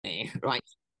Okay, right.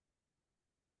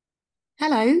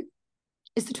 Hello.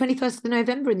 It's the 21st of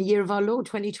November in the year of our Lord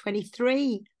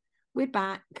 2023. We're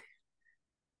back.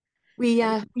 We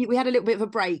had a little bit of a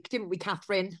break, didn't we,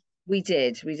 Catherine? We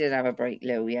did have a break,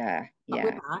 Lou. Yeah, But we're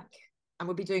yeah. back and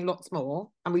we'll be doing lots more.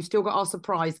 And we've still got our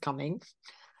surprise coming.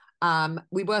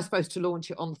 We were supposed to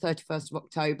launch it on the 31st of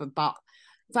October, but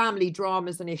family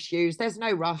dramas and issues. There's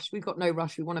no rush. We've got no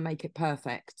rush. We want to make it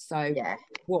perfect. So Yeah.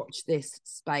 watch this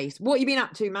space. What have you been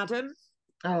up to, madam?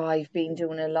 Oh, I've been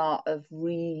doing a lot of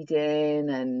reading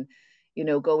and,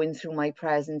 going through my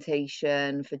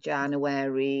presentation for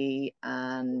January.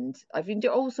 And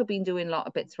also been doing a lot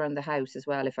of bits around the house as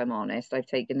well, if I'm honest. I've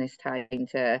taken this time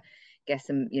to get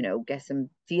some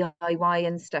DIY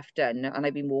and stuff done. And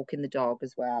I've been walking the dog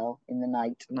as well in the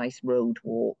night, a nice road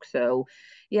walk. So,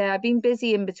 yeah, I've been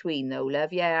busy in between though,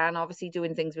 love. Yeah, and obviously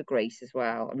doing things with Grace as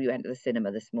well. And we went to the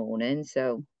cinema this morning,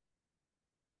 so.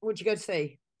 What'd you go to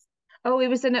see? Oh, it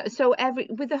was so every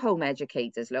with the home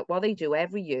educators, look, what they do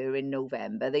every year in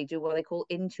November, they do what they call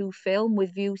Into Film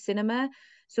with View Cinema.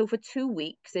 So for 2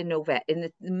 weeks in November, in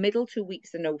the middle 2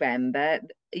 weeks of November,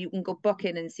 you can go book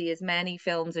in and see as many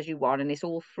films as you want, and it's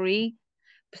all free.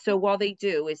 So what they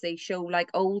do is they show like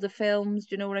older films,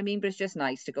 do you know what I mean? But it's just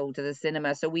nice to go to the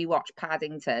cinema. So we watched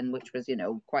Paddington, which was,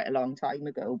 quite a long time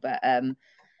ago, but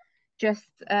just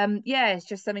yeah, it's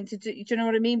just something to do, you know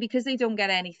what I mean, because they don't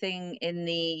get anything in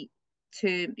the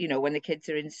to when the kids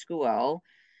are in school.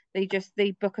 They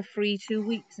book a free 2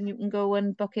 weeks and you can go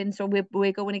and book in, so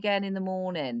we're going again in the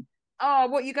morning. Oh,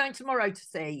 what are you going tomorrow to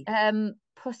see?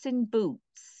 Puss in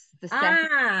Boots,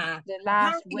 Ah, the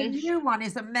Last apparently the Wish. new one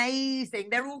is amazing.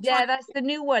 They're all trying. Yeah, that's the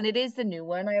new one. It is the new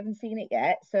one. I haven't seen it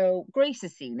yet, so Grace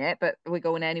has seen it, but we're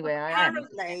going anyway. I haven't.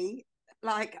 Apparently,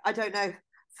 like I don't know,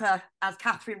 for as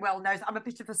Catherine well knows, I'm a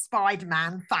bit of a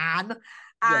Spider-Man fan,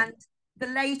 Yeah. and the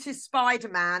latest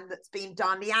Spider-Man that's been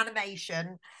done, the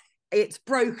animation, it's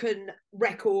broken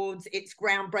records. It's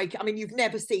groundbreaking. I mean, you've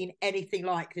never seen anything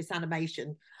like this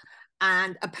animation,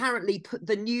 and apparently,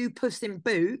 the new Puss in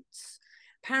Boots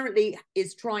apparently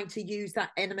is trying to use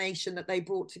that animation that they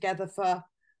brought together for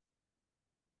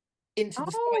Into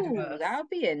the Spider Oh, Verse. that'll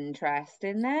be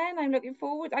interesting then. I'm looking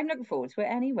forward to it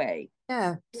anyway.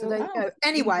 Yeah, so So, there you oh, go.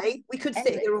 Anyway, we could sit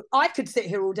anyway. here. I could sit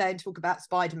here all day and talk about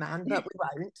Spider-Man, but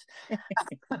we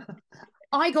won't.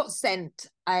 I got sent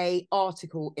a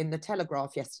article in the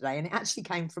Telegraph yesterday, and it actually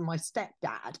came from my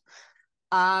stepdad.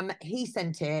 He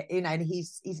sent it, and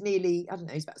he's nearly, I don't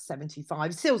know, he's about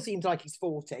 75. Still seems like he's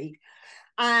 40,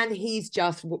 and he's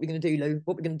just, what we're going to do, Lou?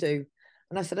 What we're going to do?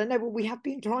 And I said, I know, well, we have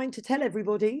been trying to tell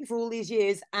everybody for all these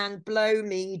years, and blow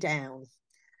me down.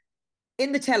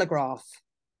 In the Telegraph,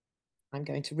 I'm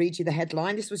going to read you the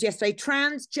headline. This was yesterday.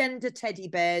 Transgender teddy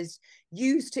bears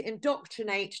used to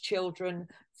indoctrinate children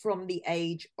from the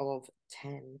age of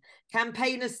 10.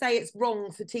 Campaigners say it's wrong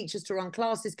for teachers to run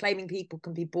classes claiming people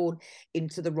can be born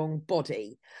into the wrong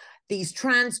body. These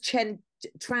transgender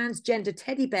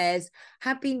teddy bears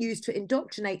have been used to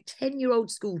indoctrinate 10-year-old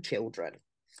school children.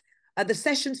 The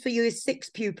sessions for Year 6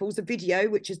 pupils, a video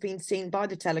which has been seen by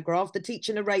the Telegraph. The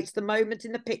teacher narrates the moment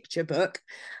in the picture book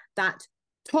that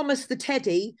Thomas the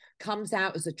Teddy comes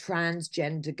out as a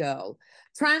transgender girl.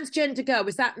 Transgender girl,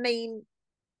 does that mean?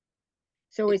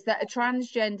 So is that a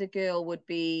transgender girl would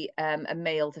be a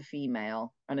male to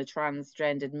female, and a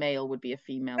transgendered male would be a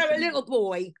female No, to a male? little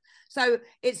boy. So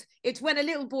it's when a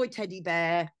little boy teddy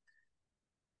bear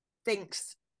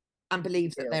thinks and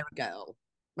believes that they're Girl. a girl,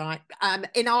 right?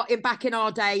 Back in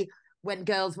our day, when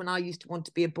I used to want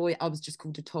to be a boy, I was just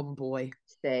called a tomboy.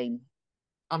 Same.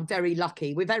 I'm very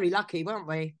lucky. We're very lucky, weren't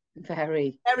we?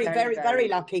 Very, Very, very, very, very very.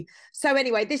 lucky. So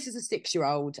anyway, this is a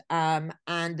 6-year-old, and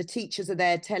the teachers are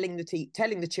there telling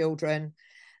the children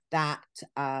that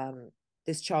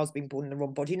this child's been born in the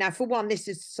wrong body. Now, for one, this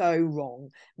is so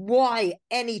wrong. Why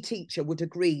any teacher would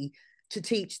agree to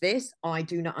teach this, I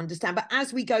do not understand. But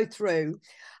as we go through,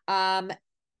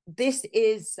 this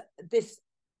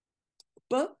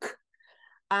book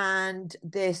and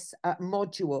this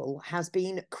module has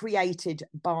been created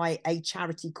by a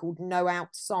charity called No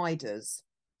Outsiders.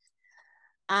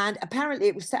 And apparently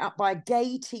it was set up by a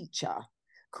gay teacher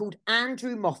called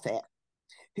Andrew Moffat,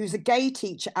 who's a gay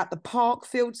teacher at the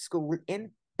Parkfield School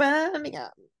in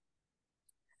Birmingham.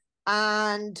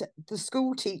 And the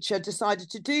school teacher decided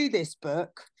to do this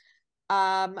book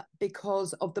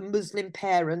because of the Muslim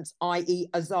parents, i.e.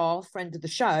 Azar, friend of the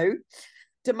show,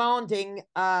 demanding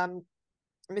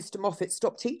Mr. Moffat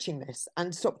stop teaching this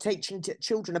and stop teaching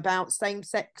children about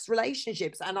same-sex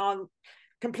relationships. And I'm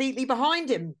completely behind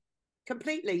him.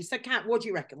 completely. So, Kat, what do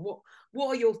you reckon? What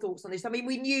are your thoughts on this? I mean,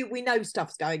 we know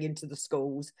stuff's going into the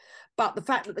schools, but the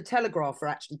fact that the Telegraph are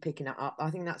actually picking it up, I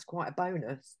think that's quite a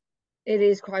bonus. It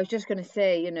is quite. I was just going to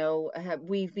say,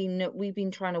 we've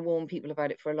been trying to warn people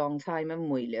about it for a long time, haven't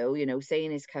we, Lou?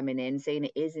 Saying it's coming in, saying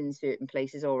it is in certain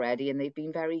places already, and they've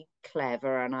been very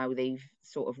clever on how they've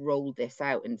sort of rolled this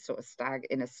out and sort of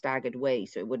in a staggered way,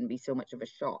 so it wouldn't be so much of a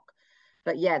shock.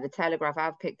 But yeah, the Telegraph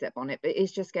have picked up on it, but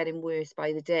it's just getting worse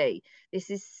by the day.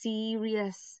 This is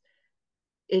serious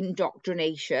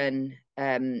indoctrination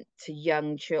to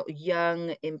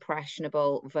young,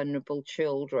 impressionable, vulnerable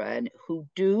children who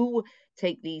do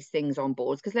take these things on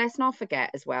board. Because let's not forget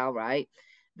as well, right,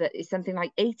 that it's something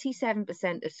like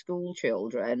 87% of school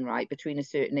children, right, between a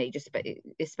certain age,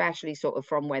 especially sort of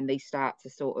from when they start to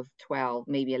sort of 12,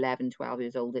 maybe 11, 12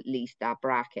 years old, at least that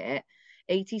bracket,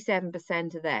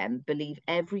 87% of them believe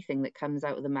everything that comes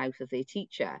out of the mouth of their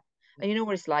teacher. And you know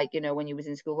what it's like, when you was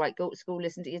in school, right, go to school,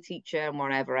 listen to your teacher and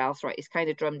whatever else, right? It's kind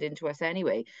of drummed into us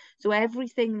anyway. So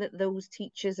everything that those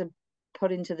teachers are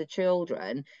put into the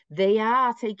children, they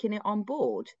are taking it on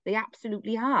board. They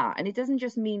absolutely are. And it doesn't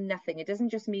just mean nothing. It doesn't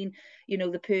just mean,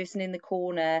 the person in the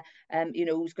corner,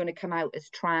 who's going to come out as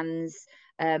trans,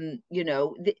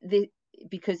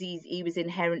 because he was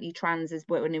inherently trans as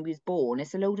when he was born.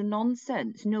 It's a load of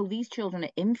nonsense. No, these children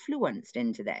are influenced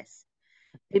into this.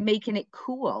 They're making it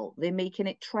cool. They're making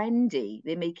it trendy.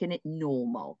 They're making it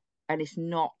normal. And it's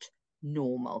not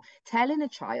normal. Telling a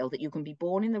child that you can be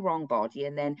born in the wrong body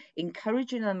and then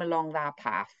encouraging them along that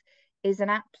path is an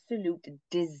absolute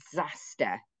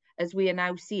disaster, as we are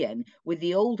now seeing with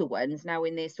the older ones now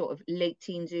in their sort of late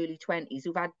teens, early 20s,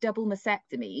 who've had double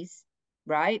mastectomies,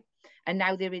 right? And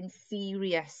now they're in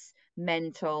serious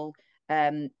mental,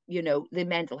 their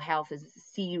mental health is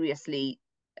seriously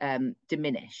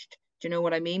diminished. Do you know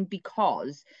what I mean?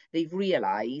 Because they've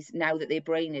realised now that their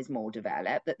brain is more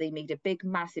developed that they made a big,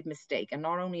 massive mistake. And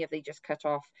not only have they just cut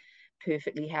off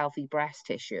perfectly healthy breast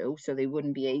tissue, so they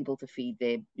wouldn't be able to feed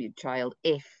their child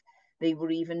if they were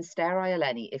even sterile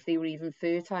if they were even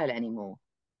fertile anymore.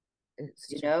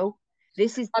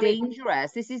 This is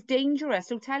dangerous. This is dangerous.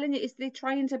 So telling it is they're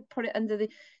trying to put it under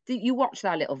you watched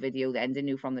that little video then, didn't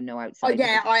you, from the No Outside? Oh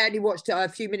yeah, I only watched a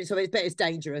few minutes of it, but it's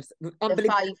dangerous.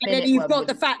 Unbelievable. And then you've got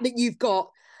the fact that you've got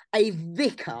a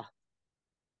vicar.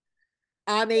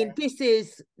 I mean, this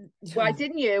is. Well, I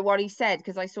didn't hear what he said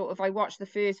because I watched the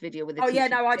first video with the. Oh yeah,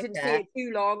 no, I didn't see it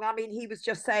too long. I mean, he was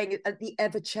just saying the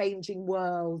ever-changing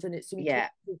world, and it's important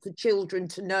for children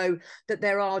to know that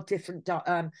there are different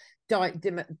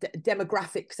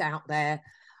demographics out there.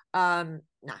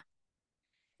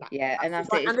 Yeah, and that's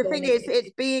it. And the thing is, it's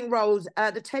being rolled.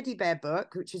 The Teddy Bear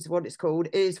book, which is what it's called,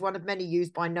 is one of many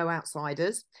used by No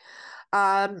Outsiders.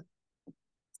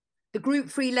 The group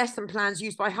free lesson plans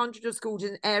used by hundreds of schools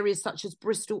in areas such as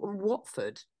Bristol and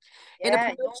Watford. In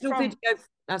a promotional video,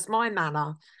 that's my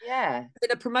manor. Yeah.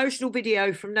 In a promotional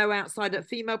video from No Outsider, a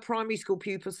female primary school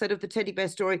pupil said of the teddy bear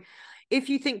story, if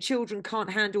you think children can't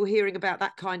handle hearing about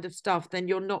that kind of stuff, then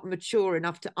you're not mature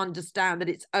enough to understand that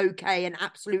it's okay and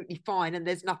absolutely fine and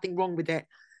there's nothing wrong with it.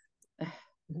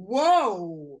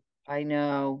 Whoa. I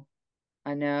know.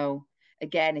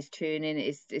 Again, it's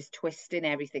twisting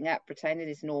everything up, pretending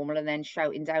it's normal and then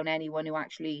shouting down anyone who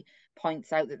actually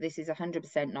points out that this is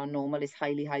 100% not normal, is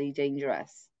highly, highly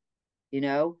dangerous.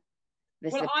 I've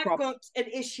got an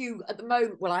issue at the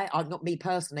moment. Well, I'm not me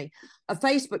personally. A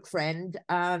Facebook friend,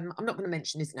 I'm not going to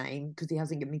mention his name because he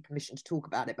hasn't given me permission to talk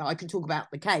about it, but I can talk about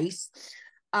the case.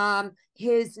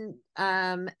 He's in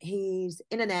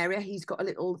an area. He's got a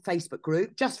little Facebook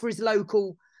group just for his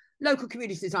local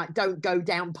communities, like don't go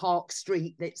down Park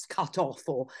Street that's cut off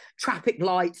or traffic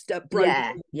lights that broke.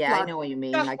 Yeah, I know what you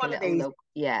mean. Like a little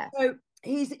So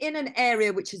he's in an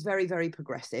area which is very, very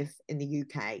progressive in the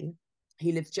UK.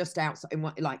 He lives just outside, in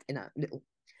a little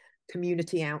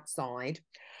community outside.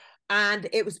 And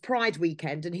it was Pride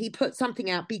weekend, and he put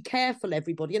something out, be careful,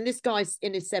 everybody. And this guy's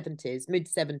in his 70s,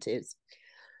 mid-70s.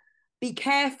 Be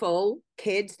careful,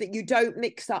 kids, that you don't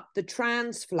mix up the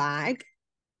trans flag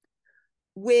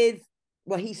with,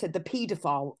 well, he said the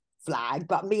paedophile flag,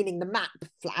 but meaning the MAP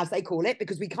flag, as they call it,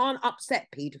 because we can't upset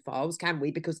paedophiles, can we?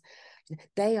 Because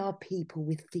they are people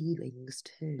with feelings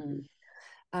too.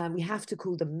 We have to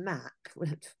call them MAP,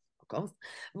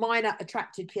 minor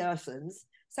attracted persons.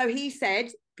 So he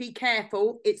said, be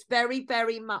careful. It's very,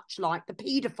 very much like the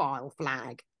paedophile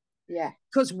flag. Yeah.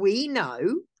 Because we know,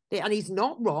 and he's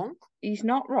not wrong. He's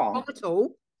not wrong. Not at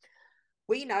all.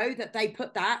 We know that they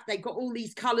put that, they've got all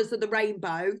these colours of the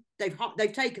rainbow. They've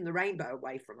taken the rainbow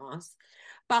away from us,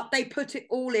 but they put it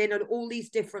all in on all these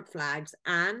different flags.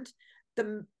 And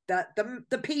the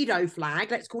the pedo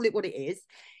flag, let's call it what it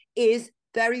is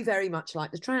very, very much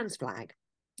like the trans flag.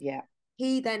 Yeah.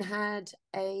 He then had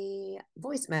a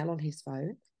voicemail on his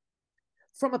phone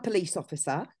from a police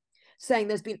officer saying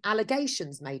there's been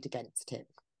allegations made against him.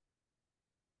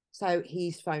 So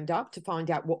he's phoned up to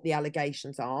find out what the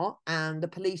allegations are. And the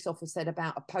police officer said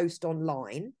about a post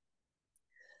online.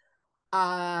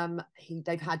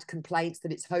 They've had complaints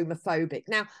that it's homophobic.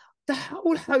 Now, the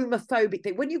whole homophobic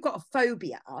thing, when you've got a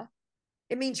phobia,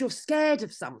 it means you're scared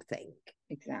of something.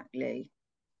 Exactly.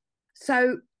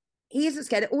 So he isn't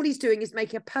scared. All he's doing is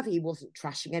making a puffy. He wasn't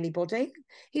trashing anybody.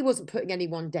 He wasn't putting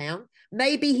anyone down.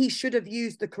 Maybe he should have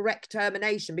used the correct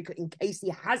termination, because in case he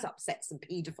has upset some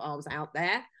paedophiles out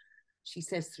there, she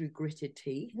says through gritted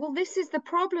teeth. Well, this is the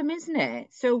problem, isn't it?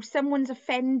 So someone's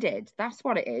offended. That's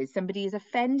what it is. Somebody is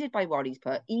offended by what he's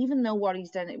put, even though what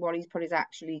he's put is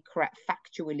actually correct,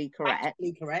 factually correct.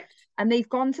 Factually correct. And they've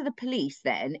gone to the police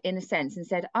then, in a sense, and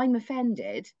said, I'm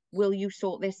offended. Will you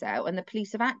sort this out? And the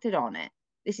police have acted on it.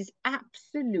 This is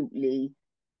absolutely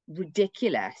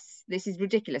ridiculous. This is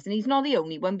ridiculous. And he's not the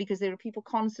only one, because there are people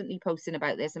constantly posting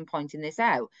about this and pointing this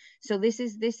out. So this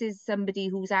is somebody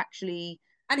who's actually...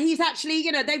 And he's actually,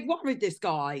 they've worried this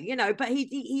guy, but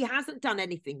he hasn't done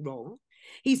anything wrong.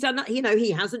 He's done,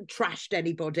 he hasn't trashed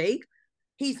anybody.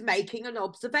 He's making an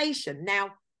observation.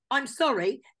 Now, I'm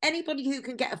sorry, anybody who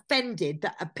can get offended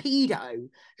that a pedo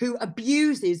who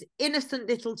abuses innocent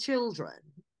little children,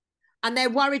 and they're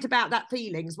worried about that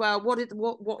feelings, well, what is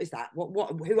that?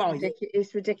 Who are you?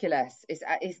 It's ridiculous.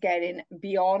 It's getting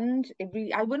beyond.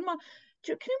 I wouldn't want...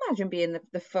 Can you imagine being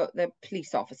the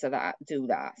police officer that do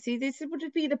that? See, this would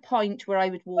be the point where I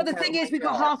would walk. Well, the thing is, we've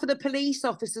got half of the police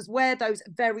officers wear those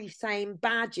very same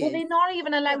badges. Well, they're not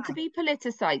even allowed to be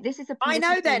politicised. This is a... I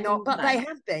know they're not, but they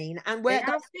have been, and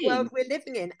that's the world we're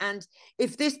living in. And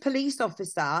if this police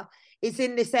officer is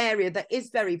in this area that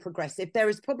is very progressive, there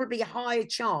is probably a higher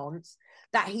chance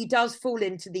that he does fall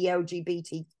into the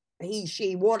LGBT, he,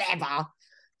 she, whatever.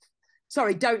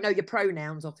 Sorry, don't know your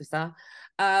pronouns, officer.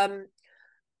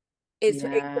 It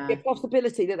could be a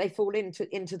possibility that they fall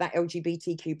into that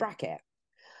LGBTQ bracket.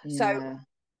 Yeah. So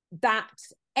that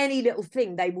any little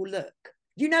thing they will look,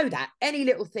 that any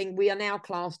little thing, we are now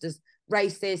classed as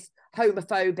racist,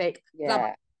 homophobic,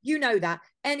 blah, that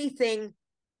anything,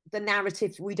 the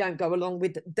narrative, we don't go along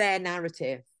with their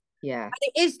narrative. Yeah. And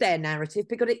it is their narrative,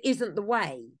 because it isn't the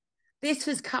way. This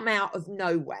has come out of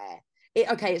nowhere.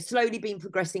 It's slowly been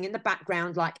progressing in the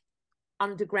background, like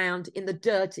underground, in the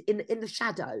dirt, in the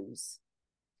shadows.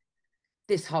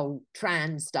 This whole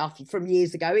trans stuff from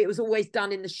years ago, it was always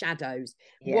done in the shadows.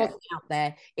 It wasn't out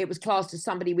there. It was classed as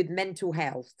somebody with mental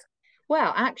health.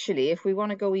 Well, actually, if we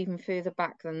want to go even further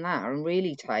back than that and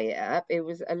really tie it up, it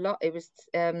was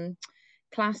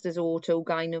classed as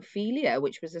autogynephilia,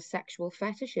 which was a sexual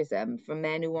fetishism for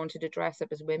men who wanted to dress up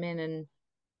as women. And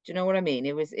do you know what I mean?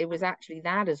 It was actually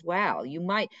that as well. You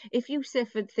might, if you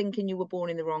suffered thinking you were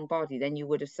born in the wrong body, then you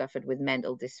would have suffered with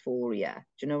mental dysphoria.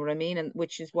 Do you know what I mean? And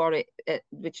which is what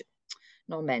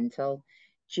not mental,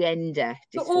 gender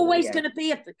dysphoria. You're always going to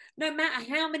be, no matter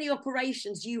how many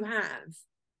operations you have,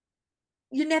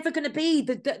 you're never going to be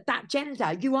that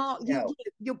gender.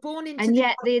 You're born into. And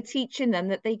yet they're teaching them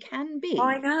that they can be.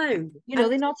 I know.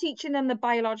 They're not teaching them the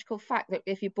biological fact that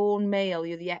if you're born male,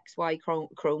 you're the XY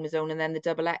chromosome and then the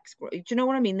double X. Do you know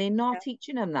what I mean? They're not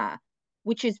teaching them that,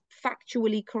 which is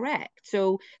factually correct.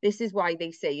 So this is why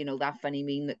they say, that funny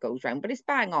meme that goes around, but it's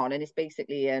bang on, and it's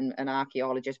basically an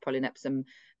archaeologist pulling up some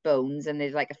bones, and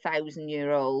there's like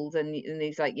 1,000-year-old, and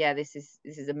he's like, yeah, this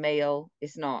is a male.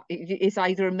 It's not. It's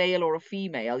either a male or a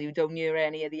female. You don't hear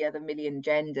any of the other million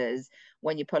genders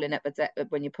when you're pulling up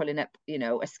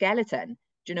a skeleton.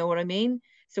 Do you know what I mean?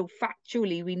 So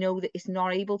factually, we know that it's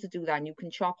not able to do that, and you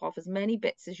can chop off as many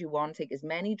bits as you want, take as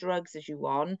many drugs as you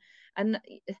want, and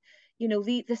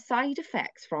the side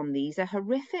effects from these are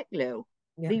horrific, Lou.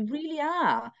 Yeah. They really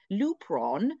are.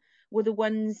 Lupron were the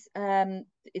ones,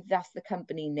 that's the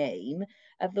company name,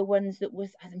 of the ones that was,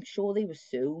 I'm sure they were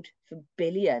sued for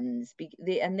billions.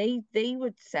 They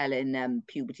were selling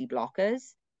puberty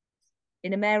blockers.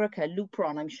 In America,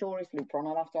 Lupron, I'm sure it's Lupron,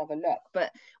 I'll have to have a look.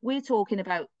 But we're talking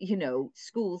about,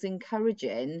 schools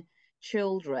encouraging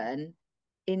children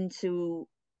into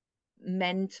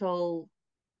mental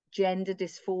gender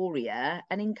dysphoria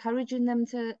and encouraging them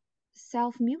to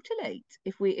self-mutilate.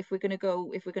 If we're going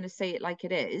to say it like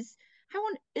it is, how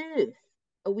on earth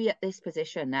are we at this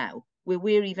position now where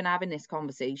we're even having this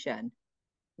conversation?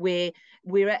 We're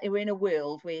in a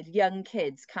world where young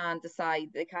kids can't decide,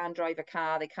 they can't drive a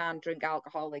car, they can't drink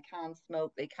alcohol, they can't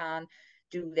smoke, they can't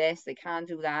do this, they can't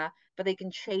do that, but they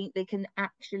can change, they can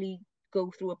actually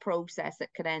go through a process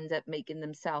that could end up making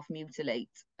them self-mutilate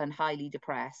and highly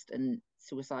depressed and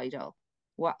suicidal.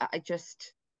 What I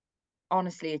just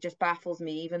honestly, it just baffles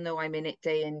me. Even though I'm in it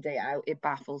day in, day out, it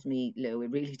baffles me, Lou.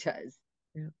 It really does.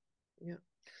 Yeah, yeah.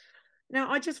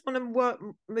 Now I just want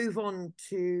to move on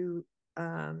to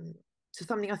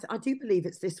something. I do believe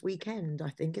it's this weekend. I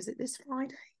think, is it this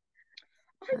Friday?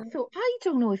 I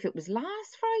don't know if it was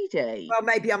last Friday. Well,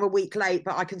 maybe I'm a week late,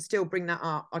 but I can still bring that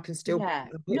up. I can still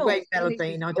wait,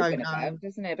 Melody. I don't know,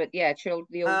 doesn't it? But yeah,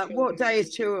 what day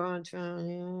is children?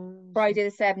 Friday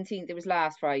the 17th. It was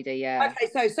last Friday. Yeah.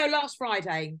 Okay, so last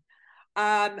Friday,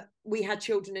 we had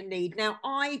Children in Need. Now,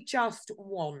 I just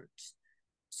want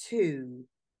to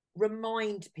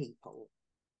remind people.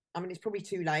 I mean, it's probably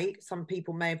too late. Some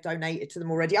people may have donated to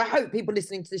them already. I hope people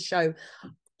listening to this show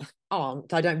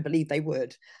aren't. I don't believe they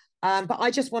would. But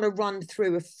I just want to run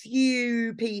through a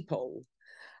few people.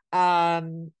 I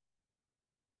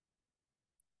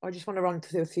just want to run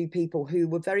through a few people who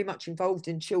were very much involved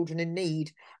in Children in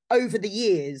Need over the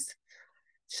years.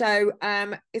 So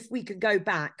if we could go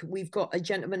back, we've got a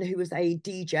gentleman who was a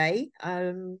DJ,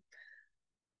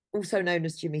 also known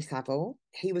as Jimmy Savile.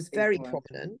 He was very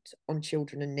prominent on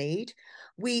Children in Need.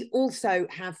 We also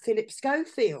have Philip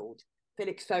Schofield.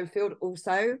 Philip Schofield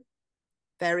also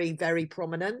very, very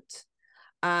prominent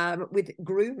with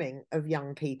grooming of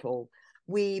young people.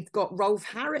 We've got Rolf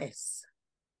Harris.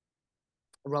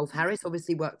 Rolf Harris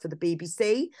obviously worked for the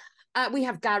BBC. We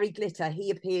have Gary Glitter.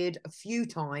 He appeared a few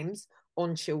times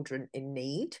on Children in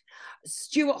Need.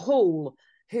 Stuart Hall,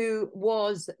 who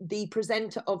was the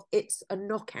presenter of It's a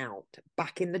Knockout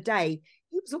back in the day.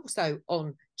 He was also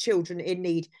on Children in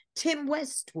Need. Tim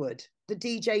Westwood, the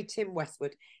DJ Tim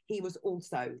Westwood, he was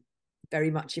also very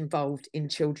much involved in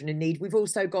Children in Need. We've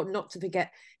also got, not to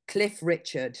forget, Cliff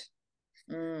Richard.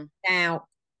 Now,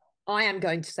 I am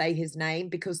going to say his name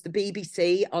because the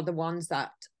BBC are the ones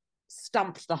that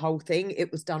stumped the whole thing.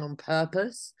 It was done on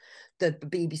purpose. The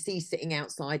BBC sitting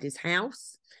outside his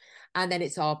house. And then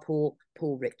it's our poor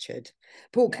Richard.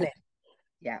 Cliff.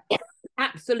 Yeah.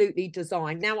 Absolutely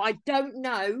designed. Now, I don't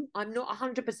know. I'm not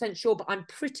 100% sure, but I'm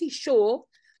pretty sure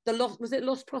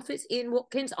Lost Prophets, Ian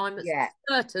Watkins? I'm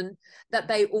certain that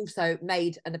they also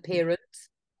made an appearance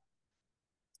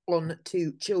on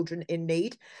to Children in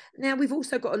Need. Now, we've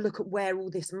also got to look at where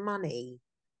all this money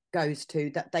goes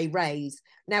to that they raise.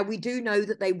 Now, we do know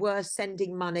that they were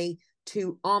sending money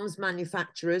to arms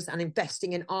manufacturers and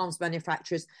investing in arms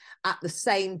manufacturers at the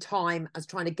same time as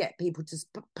trying to get people to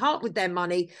part with their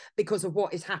money because of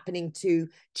what is happening to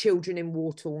children in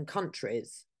war-torn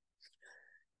countries.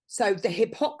 So the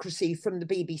hypocrisy from the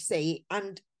BBC.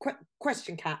 And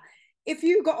question, Kat, if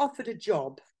you got offered a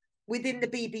job within the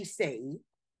BBC,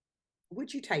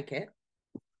 would you take it?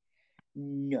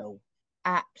 No,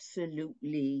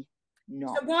 absolutely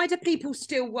not. So why do people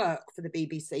still work for the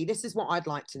BBC? This is what I'd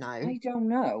like to know. I don't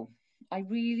know. I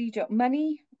really don't.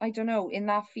 Money? I don't know. In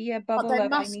that fear bubble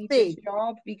of I need this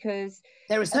job, because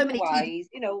there are so many.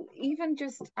 You know, even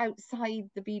just outside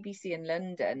the BBC in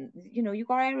London, you know, you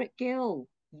got Eric Gill,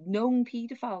 known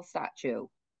paedophile statue. Do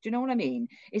you know what I mean?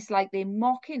 It's like they're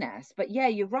mocking us. But yeah,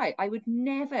 you're right. I would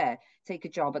never take a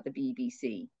job at the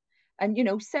BBC. And, you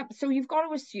know, so you've got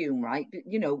to assume, right?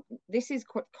 You know, this is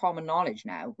common knowledge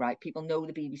now, right? People know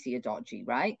the BBC are dodgy,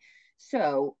 right?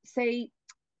 So say,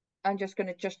 I'm just going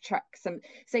to check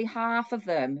say half of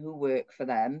them who work for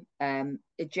them are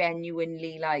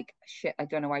genuinely like, shit, I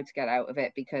don't know how to get out of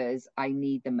it because I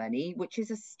need the money, which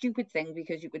is a stupid thing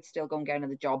because you could still go and get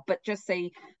another job. But just say,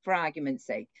 for argument's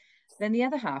sake, then the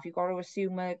other half, you've got to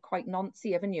assume are quite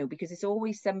nancy, haven't you? Because it's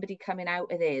always somebody coming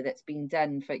out of there that's been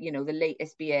done for, you know, the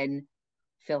latest being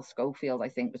Phil Schofield, I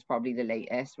think, was probably the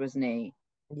latest, wasn't he?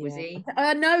 Yeah. Was he?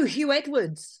 No, Hugh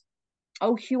Edwards.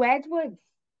 Oh, Hugh Edwards.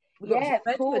 Yeah,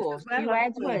 of course. Hugh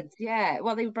Edwards, yeah.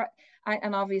 Well,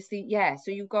 and obviously, yeah. So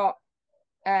you've got,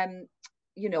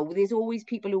 you know, there's always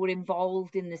people who are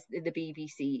involved in the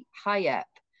BBC high up,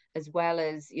 as well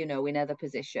as, you know, in other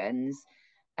positions.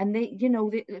 And they, you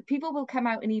know, people will come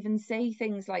out and even say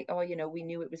things like, oh, you know, we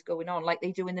knew it was going on, like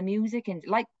they do in the music, and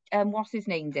like what's his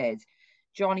name did,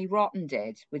 Johnny Rotten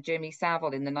did with Jimmy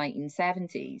Savile in the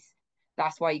 1970s.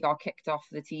 That's why he got kicked off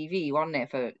the TV, wasn't it?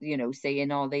 For, you know,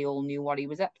 saying, oh, they all knew what he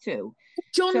was up to.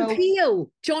 John Peel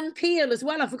as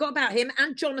well. I forgot about him.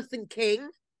 And Jonathan King.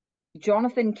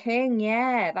 Jonathan King,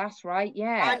 yeah, that's right,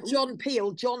 yeah. And John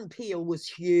Peel was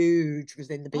huge, was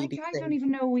in the BBC. I don't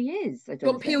even know who he is.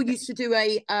 John Peel used to do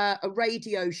a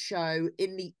radio show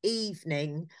in the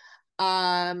evening.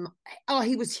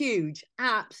 He was huge,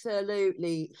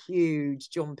 absolutely huge,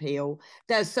 John Peel.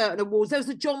 There's certain awards. There was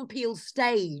a John Peel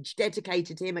stage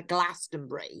dedicated to him at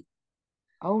Glastonbury.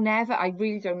 Oh, never. I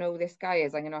really don't know who this guy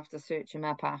is. I'm going to have to search him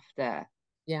up after.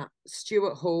 Yeah,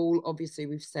 Stuart Hall, obviously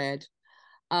we've said.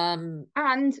 And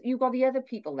you've got the other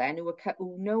people then who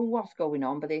know what's going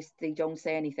on, but they don't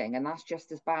say anything, and that's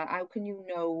just as bad. How can you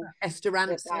know Esther that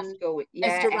that's Rantzen, going? Yeah,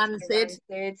 Esther Esther Rancid.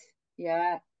 Rancid.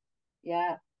 Yeah,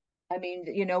 yeah. I mean,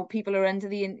 people are under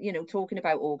talking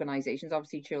about organisations,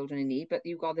 obviously children in need, but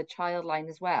you've got the Childline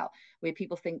as well, where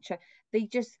people think they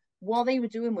just what they were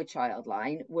doing with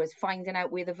Childline was finding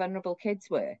out where the vulnerable kids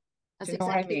were. That's Do you know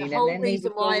what I exactly the mean? And whole then they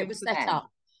reason would why go it in was for set them.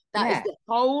 up. That is Yeah. the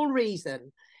whole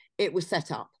reason it was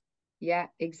set up. Yeah,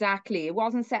 exactly. It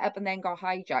wasn't set up and then got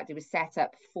hijacked. It was set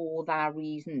up for that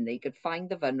reason. They could find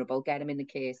the vulnerable, get them in the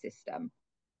care system.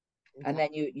 And then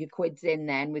your quids in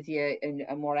then with your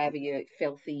and whatever your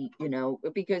filthy,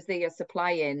 because they are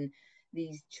supplying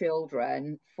these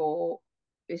children for,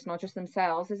 it's not just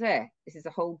themselves, is it? This is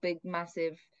a whole big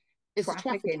massive It's a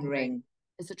trafficking ring.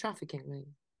 It's a trafficking ring.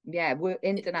 Yeah, we're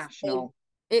international.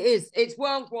 It is. It's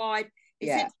worldwide.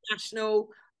 It's international.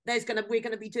 We're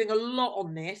gonna be doing a lot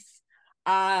on this,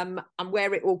 and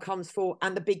where it all comes for,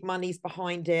 and the big money's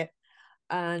behind it.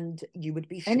 And you would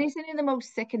be shocked. And isn't it the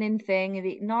most sickening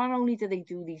thing? Not only do they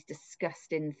do these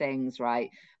disgusting things, right,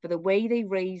 but the way they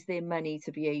raise their money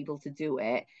to be able to do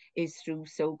it is through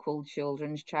so-called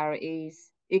children's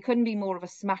charities. It couldn't be more of a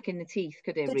smack in the teeth,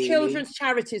 could it, really? Children's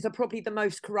charities are probably the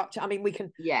most corrupt. I mean, we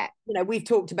can, we've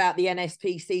talked about the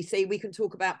NSPCC. We can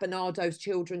talk about Bernardo's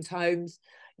children's homes,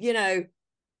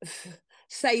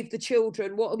 save the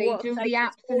children. What do the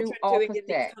absolute opposite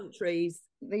in these countries?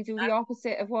 They do the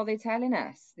opposite of what they're telling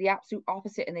us, the absolute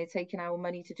opposite, and they're taking our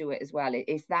money to do it as well.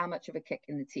 It's that much of a kick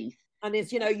in the teeth. And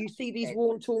it's, you see these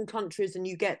war-torn countries, and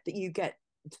you get the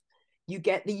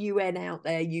UN out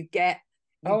there. You get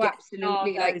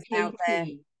absolutely, like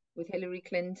Haiti with Hillary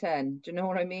Clinton. Do you know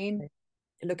what I mean?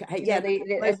 Look at they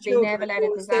never let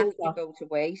a disaster go to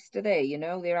waste, do they?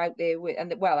 They're out there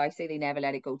I say they never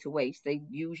let it go to waste. They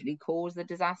usually cause the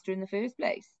disaster in the first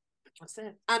place. That's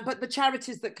it. But the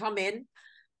charities that come in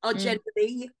are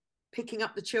generally picking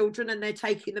up the children, and they're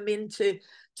taking them into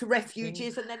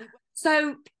refuges, and then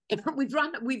so we've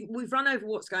run over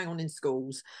what's going on in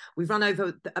schools. We've run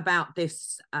over about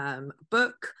this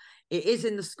book. It is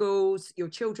in the schools. Your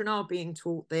children are being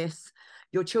taught this.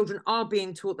 Your children are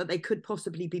being taught that they could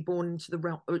possibly be born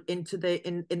in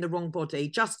the wrong body.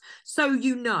 Just so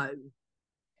you know.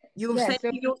 You're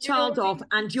sending your child off,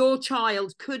 and your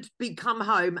child could come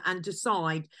home and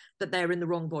decide that they're in the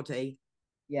wrong body.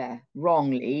 Yeah,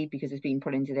 wrongly, because it's been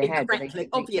put into their head.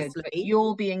 Obviously. But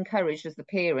you'll be encouraged as the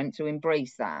parent to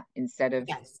embrace that instead of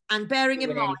and bearing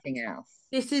in mind anything else.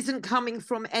 This isn't coming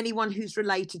from anyone who's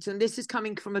related to them. This is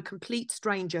coming from a complete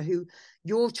stranger who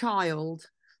your child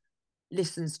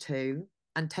listens to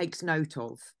and takes note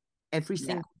of every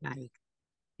single day.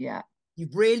 Yeah.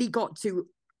 You've really got to...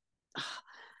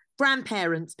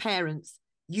 grandparents, parents,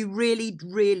 you really,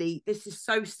 really, this is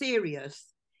so serious.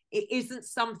 It isn't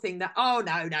something that, no,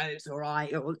 it's all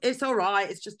right. It's all right.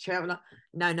 It's just chill.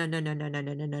 No.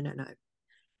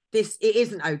 It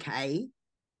isn't okay.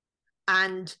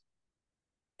 And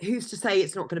who's to say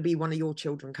it's not going to be one of your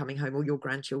children coming home or your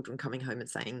grandchildren coming home and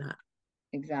saying that?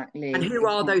 Exactly. And who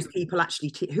are those people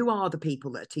actually? Who are the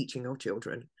people that are teaching your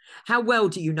children? How well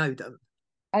do you know them?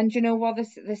 And you know what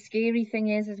the scary thing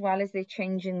is as well, is they're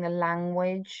changing the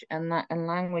language, and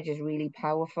language is really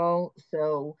powerful.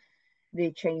 So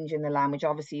they're changing the language.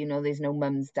 Obviously, there's no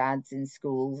mums, dads in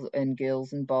schools, and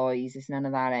girls and boys. It's none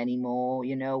of that anymore.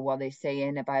 What they're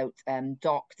saying about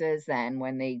doctors then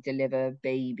when they deliver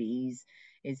babies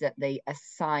is that they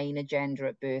assign a gender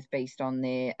at birth based on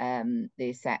their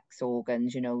sex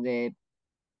organs,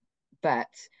 but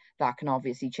that can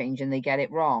obviously change, and they get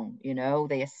it wrong.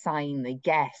 They assign, they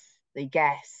guess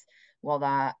what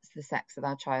the sex of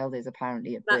that child is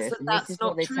apparently at birth. And this is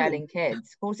what they're telling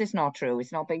kids. Of course, it's not true.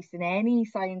 It's not based in any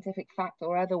scientific fact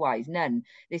or otherwise. None.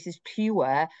 This is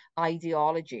pure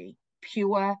ideology,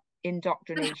 pure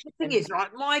indoctrination. The thing is, right,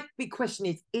 my big question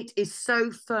is, it is so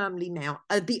firmly now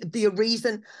the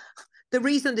reason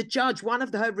the judge, one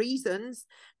of her reasons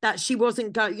that she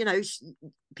wasn't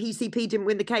PCP didn't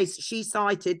win the case, she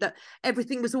cited that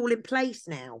everything was all in place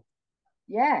now.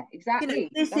 Yeah, exactly.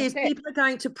 People are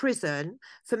going to prison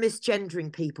for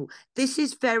misgendering people. This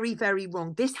is very, very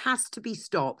wrong. This has to be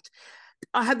stopped.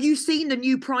 Have you seen the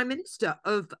new Prime Minister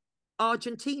of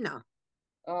Argentina?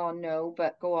 Oh, no,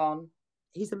 but go on.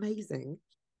 He's amazing.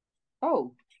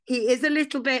 Oh. He is a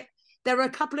little bit, There are a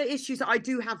couple of issues that I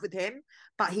do have with him,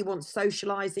 but he wants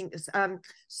socialism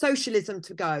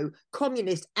to go,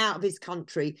 communist out of his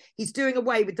country. He's doing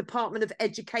away with Department of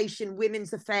Education,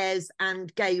 Women's Affairs,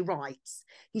 and gay rights.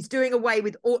 He's doing away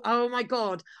with all. Oh my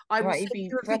God! I will Right, send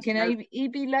you a video.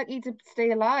 he'd be lucky to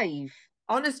stay alive.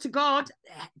 Honest to God,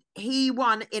 he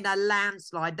won in a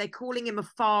landslide. They're calling him a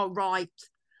far right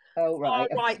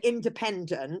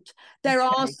independent. There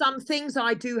are some things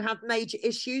I do have major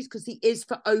issues because he is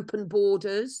for open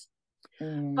borders,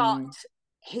 but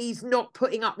he's not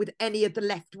putting up with any of the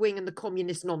left wing and the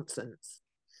communist nonsense.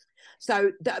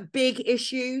 So the big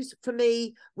issues for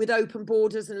me with open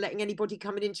borders and letting anybody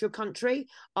coming into your country,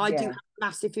 I do have a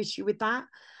massive issue with that.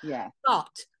 Yeah.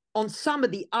 But on some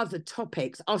of the other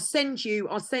topics, I'll send you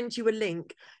a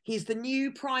link. He's the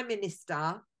new Prime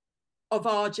Minister of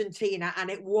Argentina,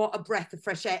 and what a breath of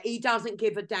fresh air. He doesn't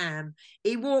give a damn.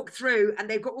 He walked through and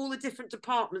they've got all the different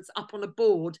departments up on a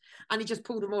board and he just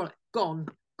pulled them all.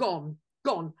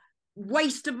 Gone.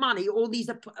 Waste of money, all these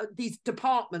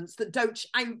departments that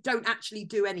don't actually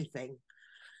do anything.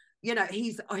 You know,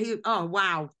 oh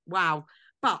wow.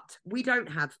 But we don't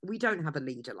have a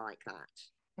leader like that.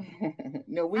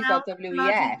 No, we've got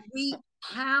WEF.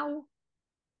 How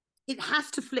it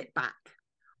has to flip back.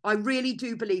 I really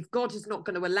do believe God is not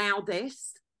going to allow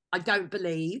this. I don't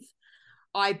believe.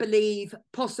 I believe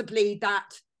possibly that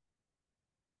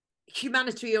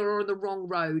humanity are on the wrong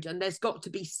road, and there's going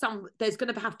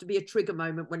to have to be a trigger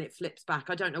moment when it flips back.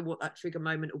 I don't know what that trigger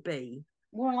moment will be.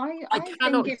 Well, I think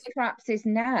it perhaps is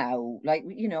now. Like,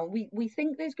 you know, we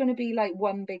think there's going to be like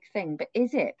one big thing, but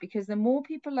is it? Because the more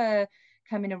people are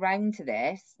coming around to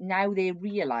this, now they're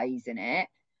realizing it,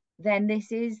 then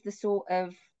this is the sort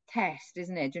of test,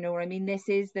 isn't it? Do you know what I mean? This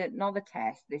is not the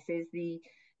test. This is the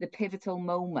pivotal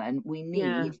moment we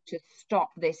need to stop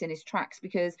this in its tracks,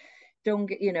 because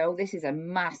this is a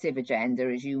massive agenda,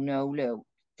 as you know, Lou.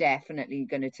 Definitely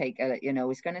going to take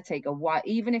it's going to take a while.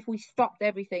 Even if we stopped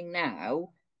everything now,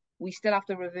 we still have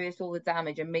to reverse all the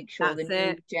damage and make sure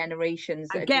new generations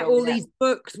get all these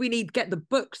books. We need to get the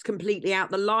books completely out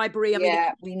the library.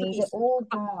 We need it all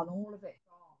gone, all of it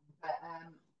gone. But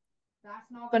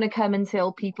that's not going to come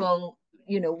until people,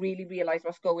 really realize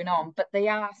what's going on. But they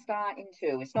are starting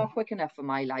to. It's not quick enough for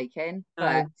my liking,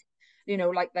 but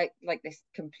like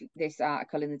this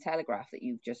article in the Telegraph that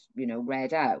you've just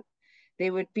read out.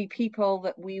 There would be people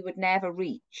that we would never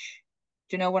reach.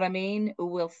 Do you know what I mean? Who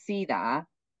will see that.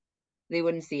 They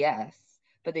wouldn't see us,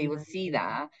 but they will see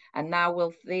that, and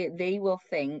now they will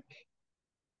think,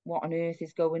 what on earth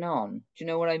is going on? Do you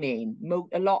know what I mean?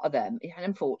 A lot of them, and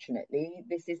unfortunately,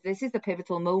 this is the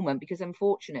pivotal moment, because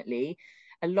unfortunately,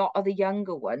 a lot of the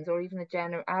younger ones, or even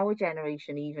our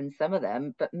generation, even some of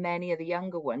them, but many of the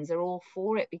younger ones are all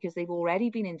for it because they've already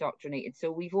been indoctrinated.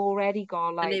 So we've already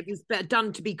got and it was better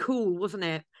done to be cool, wasn't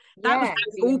it? That was how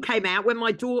it all came out. When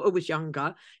my daughter was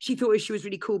younger, she thought she was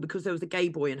really cool because there was a gay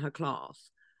boy in her class.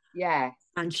 Yeah.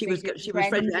 And she was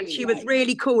friendly, and she was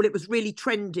really cool. It was really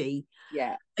trendy.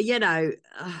 Yeah.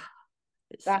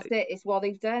 That's it. It's what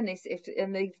they've done.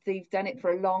 And they've done it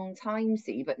for a long time,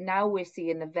 see. But now we're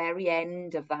seeing the very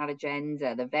end of that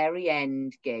agenda, the very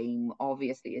end game,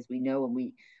 obviously, as we know, and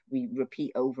we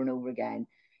repeat over and over again,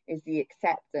 is the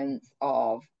acceptance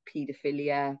of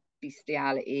paedophilia,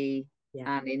 bestiality,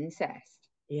 and incest.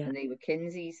 Yeah. And they were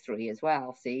Kinsey's 3 as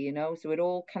well, see, so it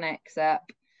all connects up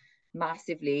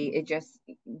massively. It just,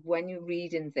 when you're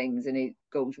reading things and it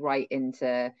goes right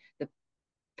into the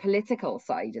political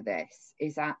side of this,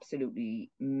 is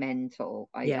absolutely mental.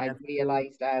 I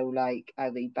realized how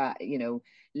they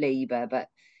Labour, but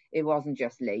it wasn't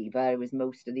just Labour, it was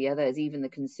most of the others, even the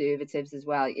Conservatives as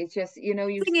well. It's just, the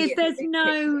thing is,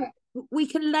 we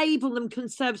can label them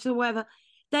Conservatives or whatever,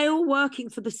 they're all working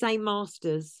for the same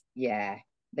masters. Yeah,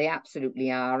 they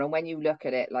absolutely are. And when you look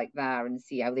at it like that and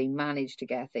see how they managed to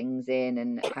get things in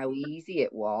and how easy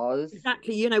it was.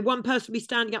 Exactly. One person will be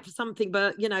standing up for something,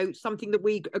 but, something that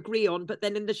we agree on. But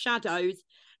then in the shadows,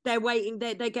 they're waiting.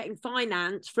 They're getting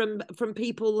finance from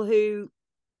people who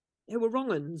are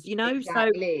wrong uns,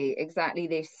 Exactly.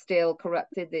 They're still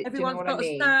corrupted. Everyone's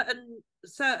got a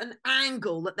certain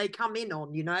angle that they come in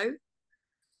on,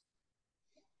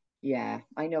 Yeah,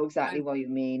 I know exactly what you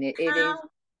mean. It is.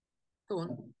 Go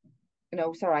on.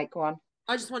 No, it's all right. Go on.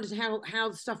 I just wondered how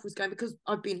the stuff was going, because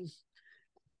I've been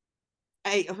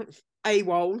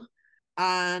AWOL,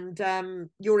 and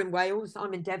you're in Wales.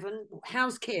 I'm in Devon.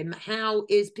 How's Kim? How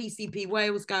is PCP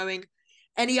Wales going?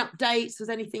 Any updates? Has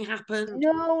anything happened?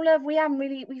 No, love, we haven't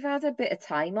really. We've had a bit of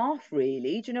time off,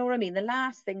 really. Do you know what I mean? The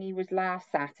last thing he was last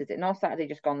Saturday, not Saturday,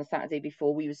 just gone, the Saturday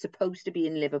before. We were supposed to be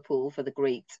in Liverpool for the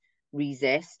great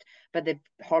resist, but the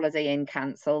Holiday Inn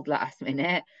cancelled last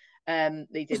minute. They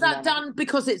Is didn't that want done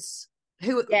because it's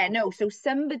who? Yeah, no. So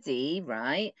somebody,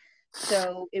 right?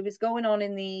 So it was going on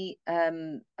in the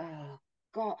oh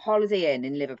God, Holiday Inn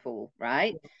in Liverpool,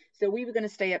 right? So we were going to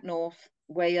stay up North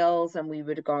Wales, and we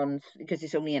would have gone because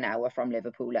it's only an hour from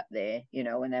Liverpool up there, you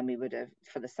know, and then we would have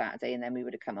for the Saturday, and then we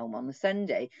would have come home on the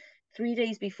Sunday. 3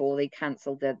 days before they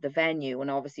cancelled the venue,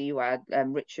 and obviously you had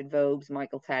Richard Vobes,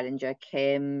 Michael Tellinger,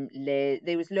 Kim, Liz.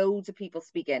 There was loads of people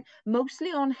speaking,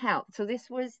 mostly on health. So this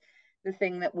was the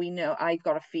thing that we know. I've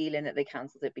got a feeling that they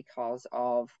cancelled it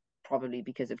probably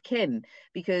because of Kim,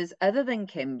 because other than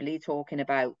Kimberly talking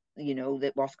about, you know,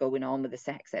 that what's going on with the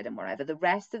sex ed and whatever, the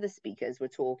rest of the speakers were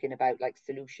talking about like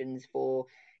solutions for,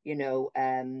 you know,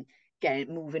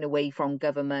 moving away from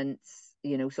governments,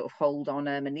 you know, sort of hold on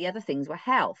them, and the other things were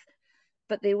health.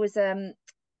 But there was a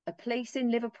place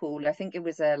in Liverpool, I think it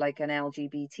was like an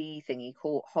LGBT thingy,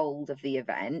 caught hold of the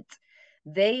event.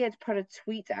 They had put a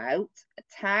tweet out,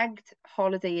 tagged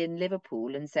Holiday Inn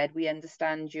Liverpool, and said, "We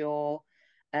understand you're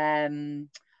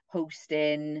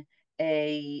hosting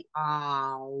a..."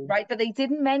 Wow. Right, but they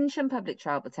didn't mention public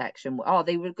child protection. Oh,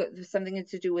 they were something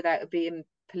to do without it being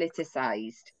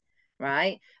politicized,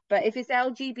 right? But if it's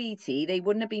LGBT, they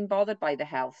wouldn't have been bothered by the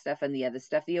health stuff and the other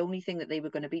stuff. The only thing that they were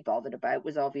going to be bothered about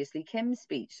was obviously Kim's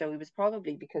speech. So it was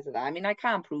probably because of that. I mean, I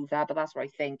can't prove that, but that's what I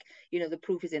think. You know, the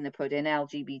proof is in the pudding.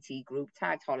 LGBT group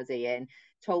tagged Holiday Inn,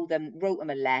 told them, wrote them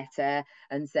a letter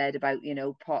and said about, you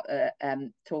know,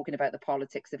 talking about the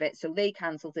politics of it. So they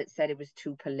cancelled it, said it was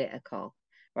too political.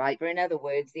 Right, but in other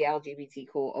words, the LGBT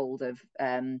caught hold of,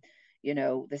 you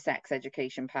know, the sex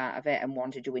education part of it and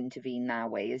wanted to intervene that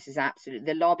way. This is absolutely,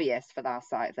 the lobbyists for that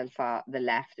side, the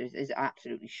left, is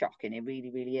absolutely shocking. It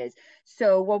really, really is.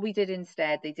 So what we did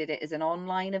instead, they did it as an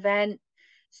online event.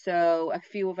 So a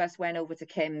few of us went over to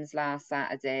Kim's last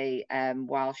Saturday,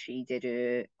 while she did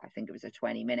I think it was a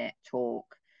 20-minute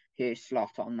talk, her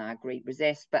slot on that Great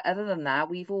Resist. But other than that,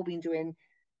 we've all been doing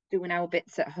our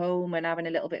bits at home and having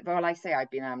a little bit. Well, I say I've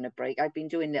been having a break. I've been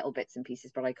doing little bits and pieces,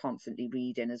 but I constantly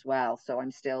reading as well. So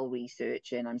I'm still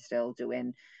researching. I'm still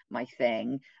doing my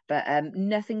thing, but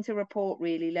nothing to report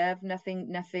really, love. Nothing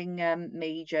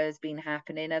major has been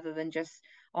happening other than just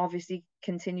obviously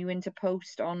continuing to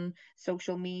post on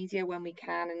social media when we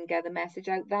can and get the message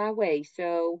out that way.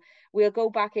 So we'll go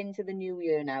back into the new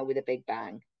year now with a big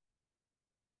bang.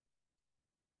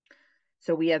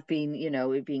 So we have been, you know,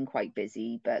 we've been quite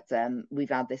busy, but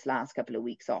we've had this last couple of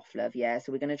weeks off, love. Yeah.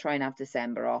 So we're going to try and have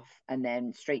December off and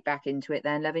then straight back into it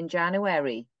then, love, in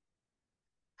January.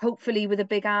 Hopefully with a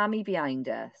big army behind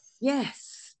us.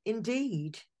 Yes,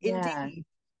 indeed. Yeah. Indeed.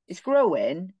 It's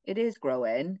growing. It is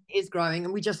growing. It is growing,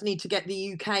 and we just need to get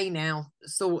the UK now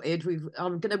sorted. We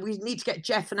need to get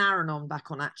Jeff and Aaron on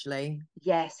back on actually.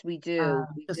 Yes, we do.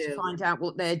 We Just to do. find out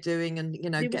what they're doing and, you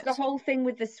know, There was get. the whole thing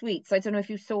with the sweets. I don't know if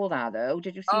you saw that though.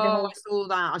 Did you see the Oh, whole? I saw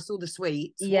that. I saw the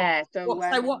sweets. Yeah. So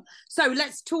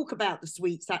let's talk about the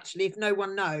sweets actually, if no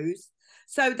one knows.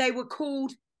 So they were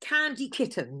called candy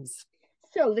kittens.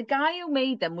 So the guy who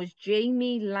made them was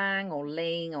Jamie Lang or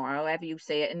Lane or however you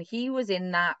say it, and he was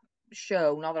in that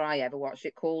show, not that I ever watched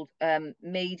it, called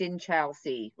Made in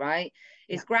Chelsea, right?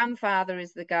 His Yeah. grandfather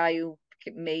is the guy who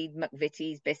made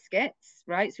McVitie's biscuits,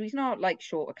 right? So he's not like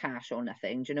short of cash or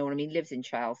nothing. Do you know what I mean? Lives in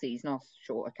Chelsea, he's not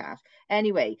short of cash.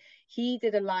 Anyway, he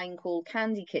did a line called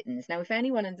Candy Kittens. Now, if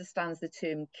anyone understands the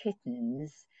term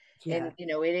kittens, Yeah. you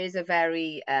know, it is a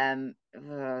very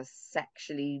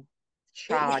sexually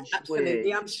charged word.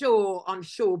 Absolutely. I'm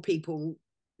sure people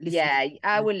listening. Yeah,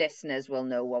 our listeners will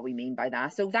know what we mean by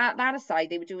that. So that aside,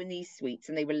 they were doing these sweets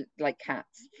and they were like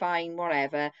cats, fine,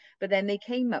 whatever. But then they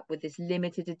came up with this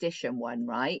limited edition one,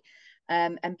 right?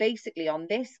 And basically on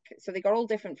this, so they got all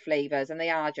different flavors, and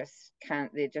they're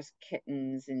just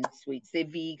kittens and sweets. They're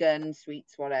vegan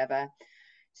sweets, whatever.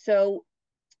 So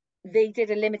they did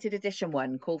a limited edition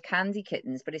one called Candy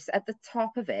Kittens, but it's at the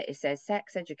top of it. It says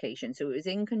sex education. So it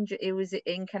was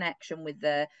in connection with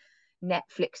the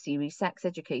Netflix series Sex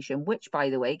Education, which, by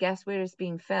the way, guess where it's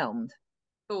been filmed?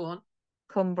 Go on.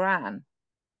 Cwmbran.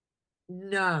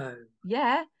 No.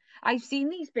 Yeah, I've seen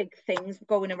these big things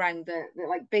going around the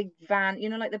like big van, you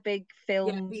know, like the big Yeah,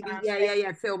 film van thing.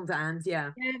 yeah. Film vans,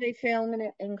 yeah. Yeah, they filming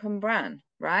it in Cwmbran,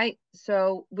 right?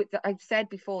 So I've said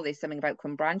before there's something about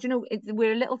Cwmbran. Do you know,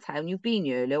 we're a little town. You've been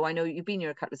here, Lou. I know you've been here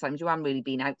a couple of times. You haven't really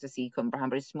been out to see Cwmbran,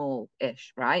 but it's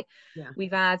small-ish, right? Yeah.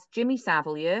 We've had Jimmy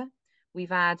Savile here. We've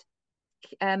had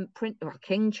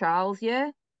King Charles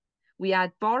here. We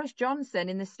had Boris Johnson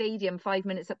in the stadium 5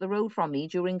 minutes up the road from me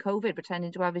during COVID,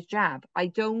 pretending to have his jab. I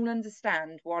don't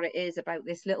understand what it is about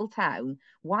this little town.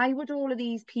 Why would all of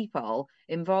these people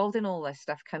involved in all this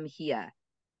stuff come here?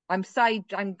 I'm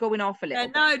going off a little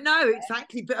bit. No,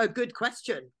 exactly. But a good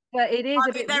question. But it is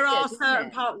a bit there weird, are isn't certain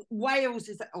it? parts. Wales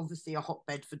is obviously a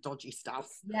hotbed for dodgy stuff.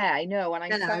 Yeah, I know.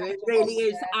 And it really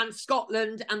is. And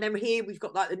Scotland, and then here we've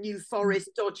got like the New Forest,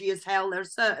 dodgy as hell. There are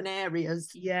certain areas.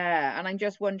 Yeah, and I'm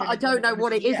just wondering. I don't know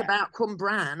what it is about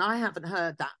Cwmbran. I haven't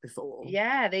heard that before.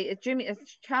 Yeah,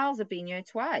 Charles have been here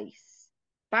twice.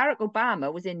 Barack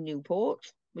Obama was in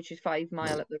Newport, which is 5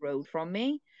 miles up the road from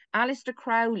me. Alistair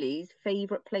Crowley's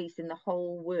favourite place in the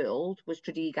whole world was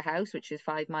Tredegar House, which is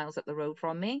 5 miles up the road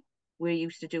from me, where he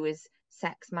used to do his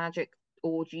sex, magic,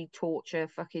 orgy, torture,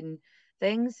 fucking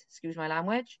things. Excuse my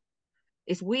language.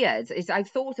 It's weird. I've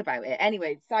thought about it.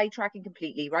 Anyway, sidetracking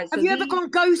completely, right? Have you ever gone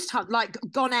ghost hunt, like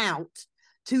gone out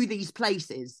to these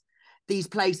places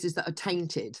that are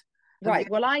tainted? Right.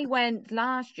 Well, I went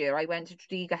last year. I went to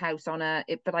Tredegar House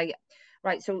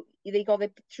right. So they got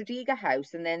the Tredegar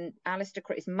House, and then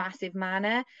it's massive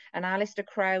manor, and Alistair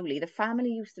Crowley, the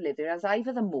family used to live there as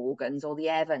either the Morgans or the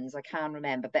Evans. I can't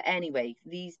remember, but anyway,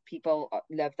 these people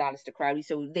loved Alistair Crowley,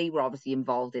 so they were obviously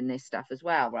involved in this stuff as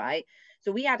well, right?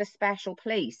 So we had a special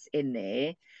place in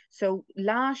there. So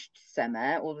last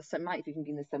summer, or the summer, might have even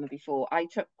been the summer before, I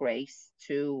took Grace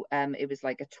to it was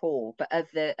like a tour, but of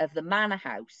the manor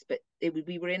house. But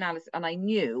we were in Alice, and I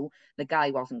knew the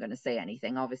guy wasn't going to say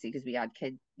anything, obviously, because we had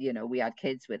kids, we had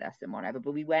kids with us and whatever.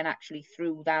 But we went actually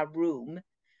through that room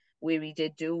where he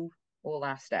did do all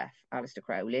that stuff, Alistair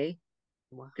Crowley.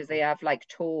 Because they have like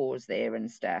tours there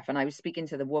and stuff. And I was speaking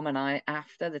to the woman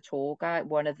after the tour guide,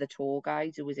 one of the tour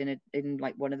guides who was in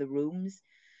like one of the rooms,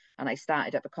 and I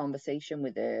started up a conversation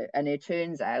with her. And it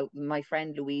turns out my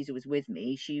friend Louise, who was with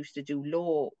me, she used to do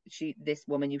law. This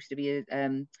woman used to be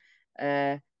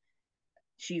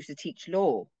she used to teach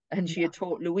law, and she had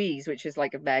taught Louise, which is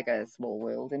like a mega small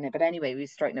world, isn't it? But anyway, we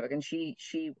straightened up, and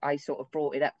I sort of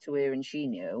brought it up to her, and she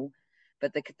knew.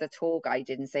 But the tour guy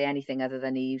didn't say anything other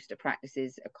than he used to practice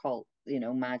his occult,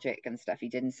 magic and stuff. He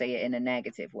didn't say it in a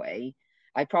negative way.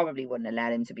 I probably wouldn't have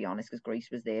let him, to be honest, because Grace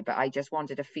was there. But I just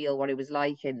wanted to feel what it was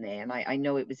like in there, and I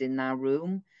know it was in that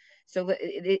room. So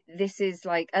this is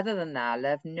like, other than that,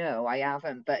 love, no, I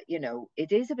haven't. But,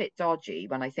 it is a bit dodgy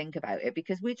when I think about it,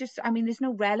 because there's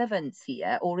no relevance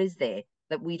here, or is there,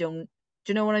 that we don't, do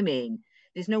you know what I mean?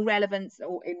 There's no relevance,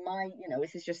 or in my,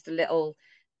 this is just a little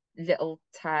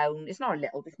town. It's not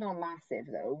massive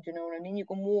though. Do you know what I mean? You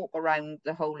can walk around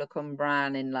the whole of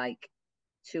Cwmbran in like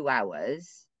 2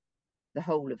 hours, the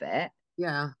whole of it.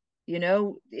 Yeah.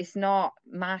 It's not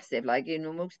massive. Like,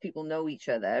 most people know each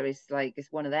other. It's like,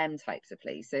 it's one of them types of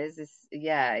places.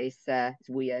 It's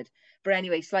weird. But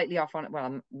anyway,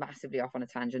 I'm massively off on a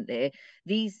tangent there.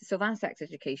 So that sex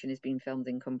education is being filmed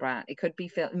in Cwmbran.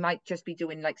 It might just be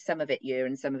doing like some of it here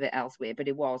and some of it elsewhere, but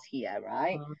it was here,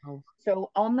 right? Oh. So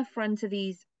on the front of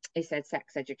these, it said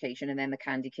sex education, and then the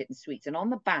candy kitten sweets, and on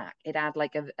the back it had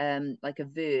like a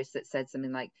verse that said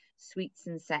something like sweets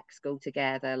and sex go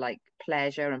together, like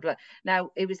pleasure and blood. Now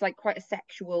it was like quite a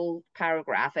sexual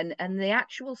paragraph, and the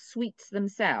actual sweets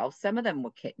themselves, some of them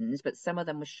were kittens, but some of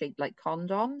them were shaped like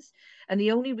condoms. And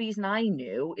the only reason I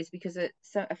knew is because a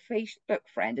Facebook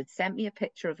friend had sent me a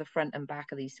picture of the front and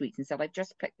back of these sweets and said, I've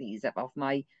just picked these up off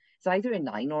my, it's either a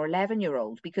 9 or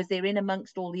 11-year-old, because they're in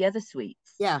amongst all the other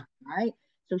sweets. Yeah. Right.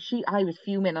 So I was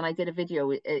fuming, and I did a video.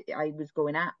 I was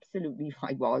going absolutely,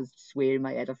 I was swearing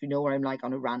my head off. Where I'm like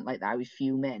on a rant like that, I was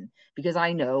fuming, because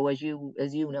I know, as you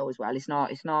know as well, it's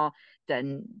not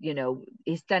done,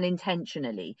 it's done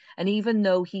intentionally. And even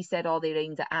though he said, oh, they're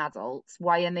aimed at adults,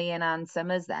 why are they in Ann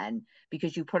Summers then?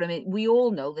 Because you put them in, we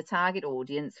all know the target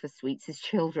audience for sweets is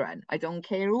children. I don't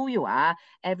care who you are.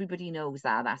 Everybody knows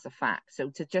that's a fact. So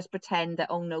to just pretend that,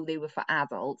 oh no, they were for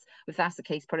adults, if that's the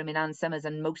case, put them in Ann Summers,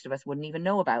 and most of us wouldn't even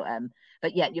know about them.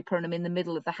 But yet you're putting them in the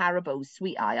middle of the Haribo's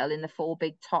sweet aisle in the 4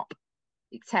 big top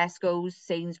Tesco's,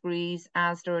 Sainsbury's,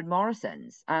 Asda and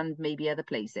Morrison's, and maybe other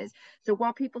places. So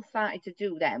what people started to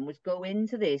do then was go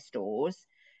into their stores,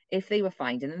 if they were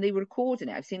finding, and they were recording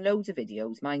it. I've seen loads of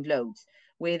videos, loads,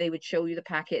 where they would show you the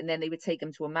packet, and then they would take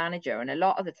them to a manager. And a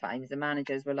lot of the times the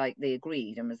managers were like, they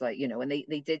agreed and was like, and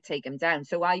they did take them down.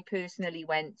 So I personally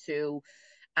went to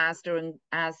Asda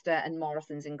and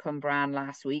Morrison's in Cwmbran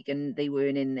last week, and they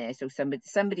weren't in there. So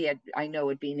somebody I know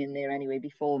had been in there anyway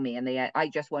before me, and I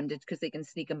just wondered, because they can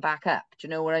sneak them back up. Do you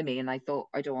know what I mean? And I thought,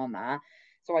 I don't want that.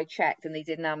 So I checked, and they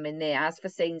didn't have them in there. As for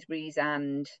Sainsbury's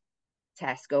and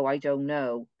Tesco, I don't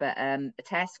know, but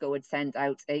Tesco had sent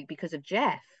out because of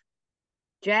Jeff.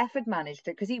 Jeff had managed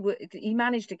to, because he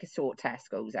managed to sort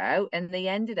Tesco's out, and they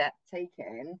ended up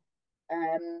taking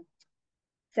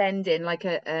sending like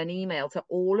an email to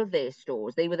all of their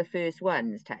stores. They were the first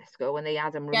ones, Tesco, and they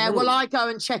had them Yeah, removed. well, I go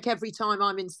and check every time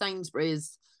I'm in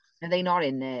Sainsbury's. Are they not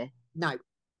in there? No.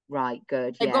 Right,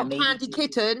 good. They've Yeah, got maybe. candy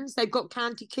kittens. They've got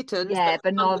candy kittens. Yeah,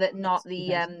 but not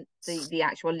the the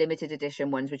actual limited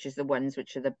edition ones, which is the ones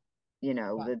which are the right.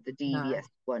 the No. devious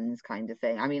ones kind of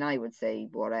thing. I mean, I would say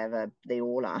whatever they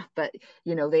all are, but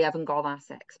they haven't got that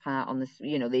sex part on this.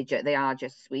 They are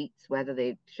just sweets, whether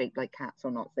they're shaped like cats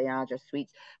or not. They are just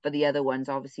sweets. But the other ones,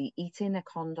 obviously, eating a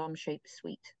condom shaped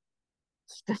sweet.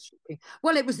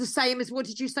 Well, it was the same as, what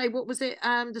did you say? What was it?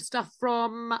 The stuff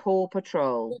from Paw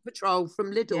Patrol. Paw Patrol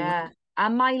from Lidl. Yeah.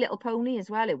 And My Little Pony as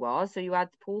well, it was. So you had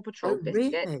Paw Patrol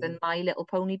biscuits really? and My Little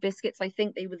Pony biscuits. I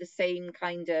think they were the same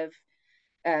kind of,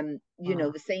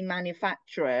 the same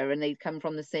manufacturer, and they'd come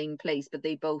from the same place, but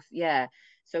they both, yeah.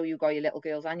 So you got your little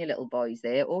girls and your little boys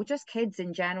there, or just kids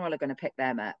in general are going to pick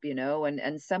them up,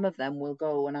 and some of them will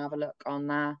go and have a look on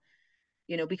that,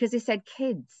 because they said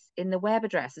kids in the web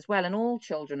address as well, and all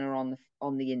children are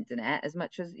on the internet as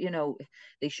much as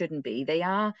they shouldn't be. They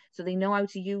are, so they know how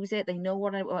to use it. They know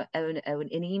what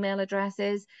an email address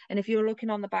is, and if you're looking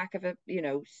on the back of a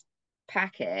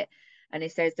packet and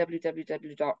it says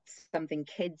www. something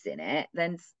kids in it,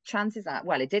 then chances are,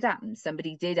 well, it did happen.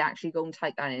 Somebody did actually go and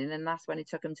type that in, and that's when it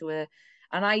took them to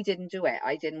and I didn't do it.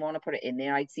 I didn't want to put it in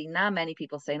there. I'd seen that many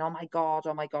people saying, oh my God,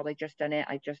 I just done it.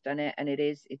 And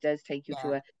it does take you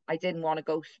to I didn't want to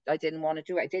go. I didn't want to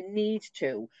do it. I didn't need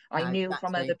to. I knew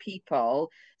from other people.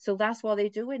 So that's what they're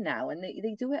doing now. And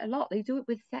they do it a lot. They do it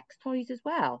with sex toys as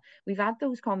well. We've had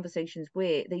those conversations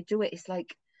where they do it. It's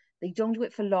like they don't do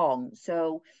it for long.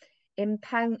 So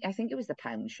I think it was the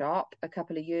Pound Shop a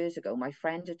couple of years ago, my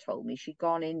friend had told me she'd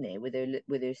gone in there with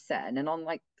her son, and on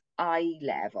like eye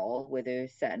level with her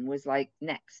son was like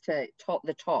next to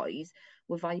the toys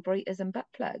were vibrators and butt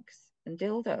plugs and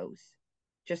dildos,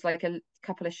 just like a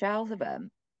couple of shelves of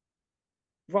them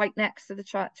right next to the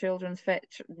children's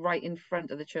right in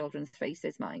front of the children's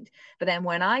faces, mind. But then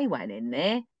when I went in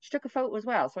there, she took a photo as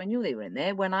well, so I knew they were in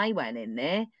there. When I went in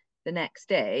there the next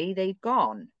day, they'd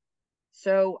gone.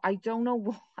 So I don't know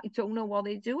what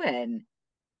they're doing.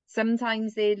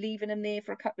 Sometimes they're leaving them there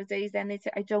for a couple of days, then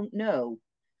I don't know,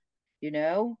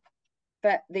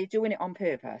 but they're doing it on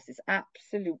purpose. It's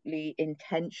absolutely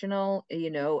intentional,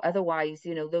 otherwise,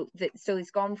 so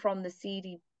it's gone from the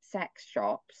seedy sex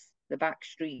shops, the back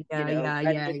street,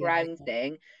 underground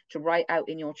thing, to right out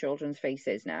in your children's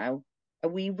faces now. Are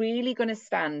we really going to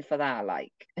stand for that?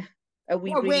 Like,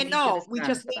 we're not. We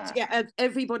just need to get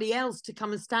everybody else to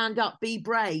come and stand up, be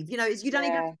brave. You don't even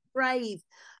have to be brave.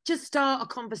 Just start a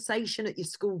conversation at your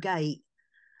school gate.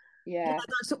 Yeah.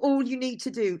 That's all you need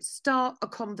to do. Start a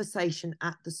conversation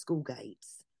at the school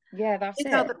gates. Yeah, that's with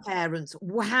it. Other parents,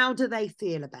 how do they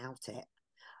feel about it?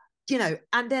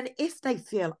 And then if they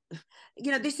feel,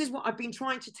 this is what I've been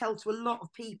trying to tell to a lot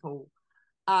of people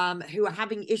who are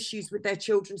having issues with their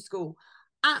children's school.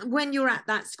 When you're at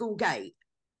that school gate,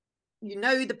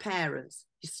 the parents,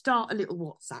 you start a little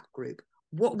WhatsApp group.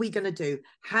 What are we going to do?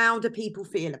 How do people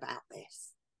feel about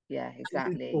this? Yeah,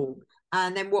 exactly.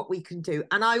 And then what we can do.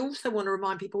 And I also want to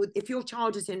remind people, if your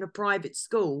child is in a private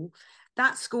school,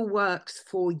 that school works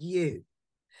for you.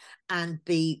 And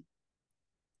the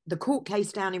court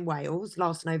case down in Wales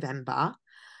last November,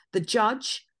 the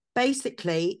judge,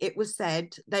 basically, it was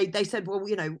said, they said, well,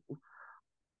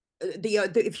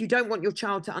 if you don't want your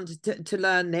child to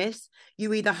learn this,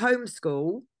 you either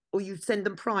homeschool or you send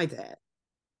them private.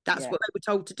 That's what they were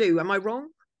told to do. Am I wrong?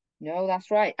 No, that's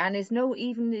right. And there's no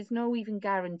even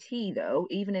guarantee, though,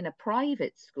 even in a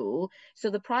private school.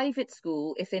 So the private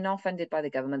school, if they're not funded by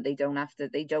the government, they don't have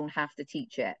to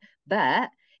teach it. But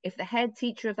if the head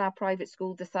teacher of that private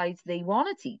school decides they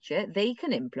want to teach it, they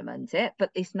can implement it,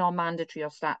 but it's not mandatory or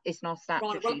it's not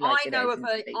statutory. Right. Well,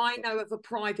 I know of a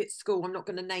private school. I'm not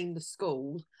going to name the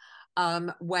school,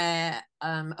 where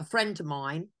a friend of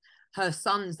mine, her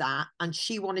son's at, and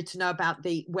she wanted to know about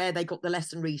where they got the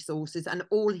lesson resources, and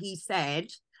all he said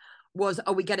was,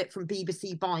 "Oh, we get it from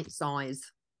BBC Bitesize."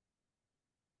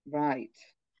 Right.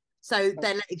 So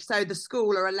the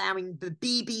school are allowing the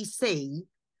BBC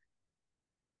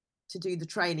to do the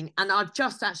training. And I've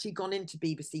just actually gone into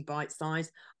BBC Bitesize,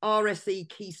 RSE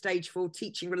Key Stage 4,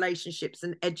 Teaching Relationships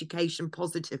and Education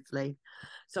Positively.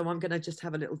 So I'm going to just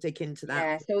have a little dig into that.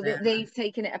 Yeah, so they've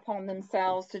taken it upon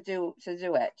themselves to do it.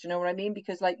 Do you know what I mean?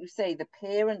 Because like you say, the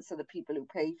parents are the people who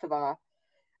pay for that.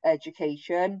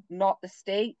 education, not the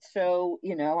state. So,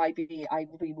 you know, I'd be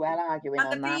well arguing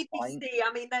And the on that point. BBC,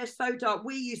 I mean, they're so dark.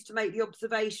 We used to make the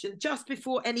observation just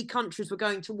before any countries were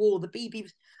going to war, the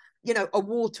BBC, you know, a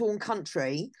war-torn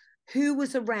country, who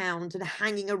was around and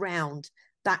hanging around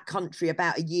that country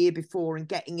about a year before and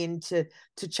getting into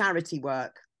charity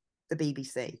work? The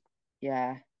BBC.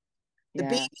 Yeah. The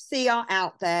Yeah. BBC are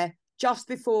out there just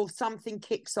before something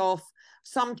kicks off,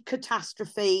 some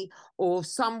catastrophe or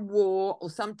some war or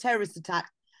some terrorist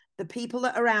attack. The people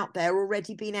that are out there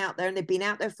already been out there, and they've been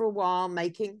out there for a while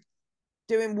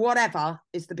doing whatever,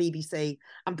 is the BBC.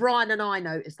 And Brian and I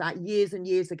noticed that years and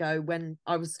years ago when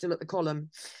I was still at the column.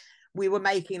 We were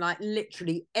making, like,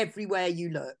 literally everywhere you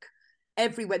look,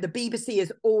 everywhere. The BBC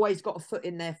has always got a foot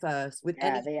in there first with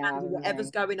anything, whatever's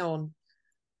going on.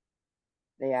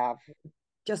 They have.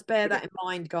 Just bear that in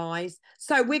mind, guys.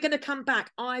 So we're going to come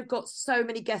back. I've got so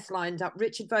many guests lined up.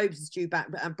 Richard Vobes is due back,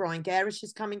 and Brian Garish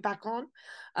is coming back on.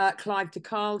 Clive de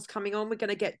Carle's coming on. We're going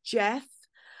to get Jeff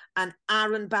and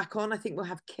Aaron back on. I think we'll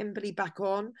have Kimberly back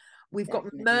on. We've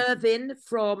got Mervyn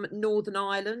from Northern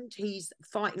Ireland. He's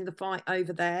fighting the fight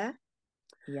over there.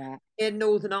 Yeah. In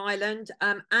Northern Ireland.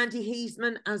 Andy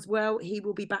Heisman as well. He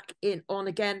will be back on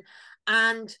again.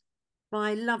 And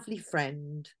my lovely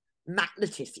friend, Matt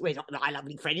Letizia. Well, he's not my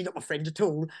lovely friend, he's not my friend at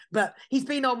all, but he's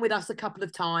been on with us a couple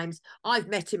of times. I've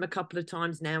met him a couple of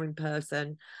times now in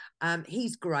person.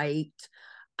 He's great,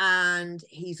 and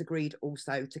he's agreed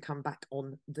also to come back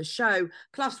on the show.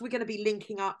 Plus, we're going to be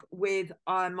linking up with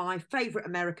my favourite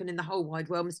American in the whole wide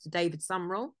world, Mr. David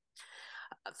Sumrall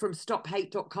from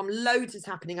StopHate.com. Loads is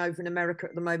happening over in America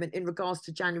at the moment in regards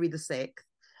to January the 6th.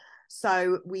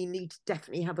 So we need to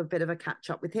definitely have a bit of a catch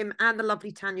up with him, and the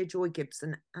lovely Tanya Joy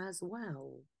Gibson as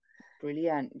well.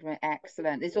 Brilliant.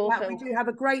 Excellent. There's also... we do have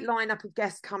a great lineup of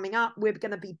guests coming up. We're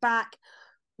going to be back.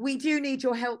 We do need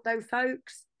your help though,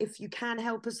 folks. If you can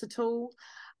help us at all.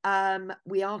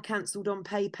 We are cancelled on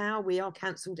PayPal. We are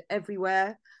cancelled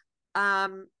everywhere.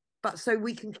 But so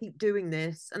we can keep doing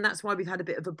this. And that's why we've had a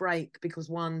bit of a break, because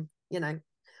one, you know,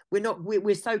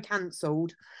 we're so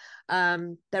cancelled.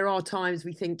 There are times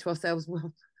we think to ourselves,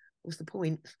 well, what's the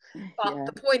point? But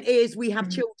the point is, we have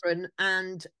children,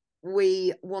 and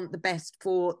we want the best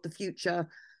for the future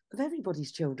of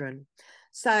everybody's children.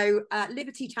 So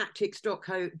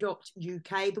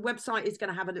libertytactics.co.uk, the website is going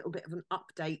to have a little bit of an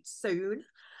update soon.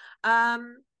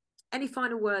 Any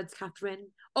final words,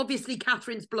 Catherine? Obviously,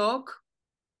 Catherine's blog.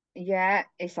 Yeah,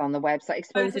 it's on the website,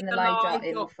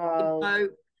 exposingthelie.info.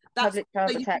 Public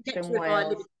Child Protection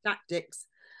Wales. Tactics.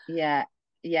 Yeah,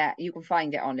 you can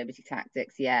find it on Liberty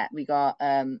Tactics. Yeah, we got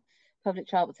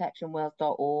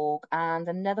publicchildprotectionwales.org, and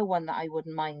another one that I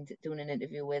wouldn't mind doing an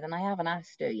interview with, and I haven't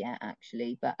asked her yet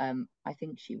actually, but I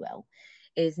think she will,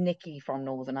 is Nikki from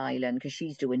Northern Ireland, because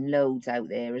she's doing loads out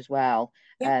there as well.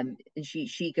 Yeah. And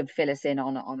she could fill us in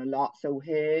on a lot. So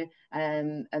her,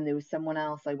 and there was someone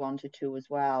else I wanted to as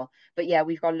well. But yeah,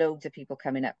 we've got loads of people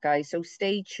coming up, guys. So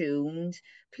stay tuned.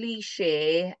 Please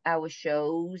share our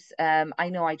shows. I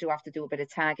know I do have to do a bit of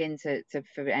tagging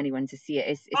for anyone to see it.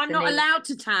 It's I'm not allowed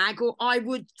to tag, or I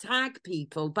would tag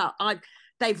people, but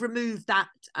they've removed that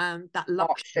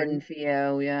option for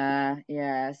you.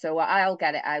 Yeah. So I'll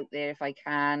get it out there if I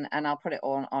can, and I'll put it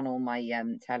on all my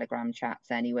Telegram chats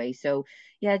anyway. So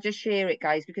yeah, just share it,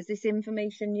 guys, because this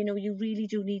information, you know, you really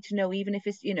do need to know, even if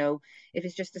it's, you know, if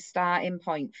it's just a starting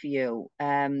point for you.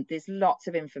 There's lots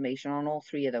of information on all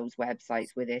three of those websites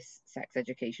with this sex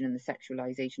education and the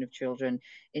sexualization of children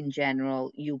in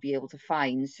general, you'll be able to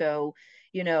find. So,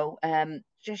 you know,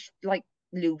 just like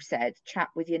Lou said, chat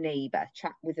with your neighbour,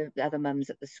 chat with the other mums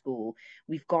at the school.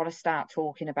 We've got to start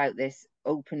talking about this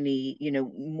openly, you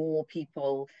know, more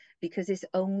people, because it's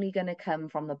only going to come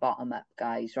from the bottom up,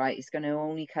 guys, right? It's going to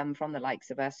only come from the likes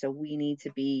of us. So we need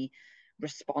to be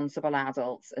responsible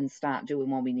adults and start doing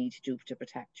what we need to do to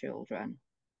protect children.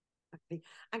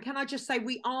 And can I just say,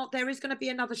 there is going to be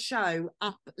another show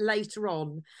up later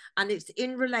on, and it's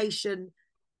in relation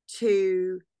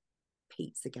to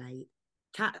Pizzagate.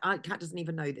 Kat doesn't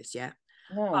even know this yet.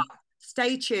 No.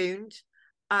 Stay tuned.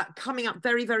 Coming up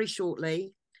very, very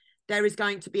shortly, there is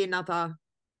going to be another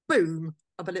boom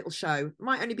of a little show.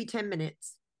 Might only be 10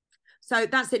 minutes. So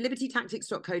that's it.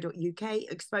 libertytactics.co.uk,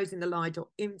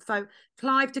 exposingthelie.info,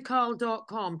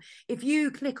 clivedecale.com. If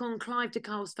you click on Clive de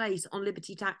Carle's face on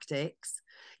Liberty Tactics,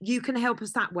 you can help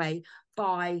us that way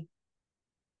by,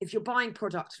 if you're buying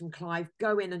products from Clive,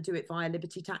 go in and do it via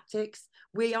Liberty Tactics.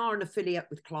 We are an affiliate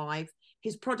with Clive.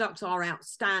 His products are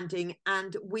outstanding,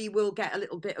 and we will get a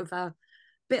little bit of a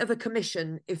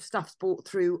commission if stuff's bought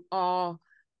through our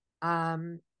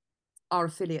our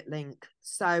affiliate link.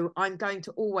 So I'm going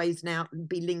to always now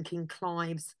be linking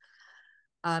Clive's,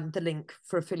 the link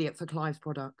for affiliate for Clive's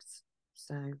products.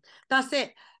 So that's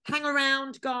it. Hang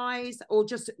around, guys, or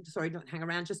just, sorry, not hang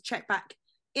around, just check back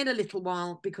in a little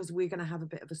while because we're going to have a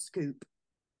bit of a scoop.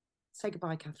 Say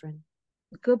goodbye, Catherine.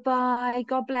 Goodbye.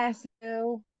 God bless you.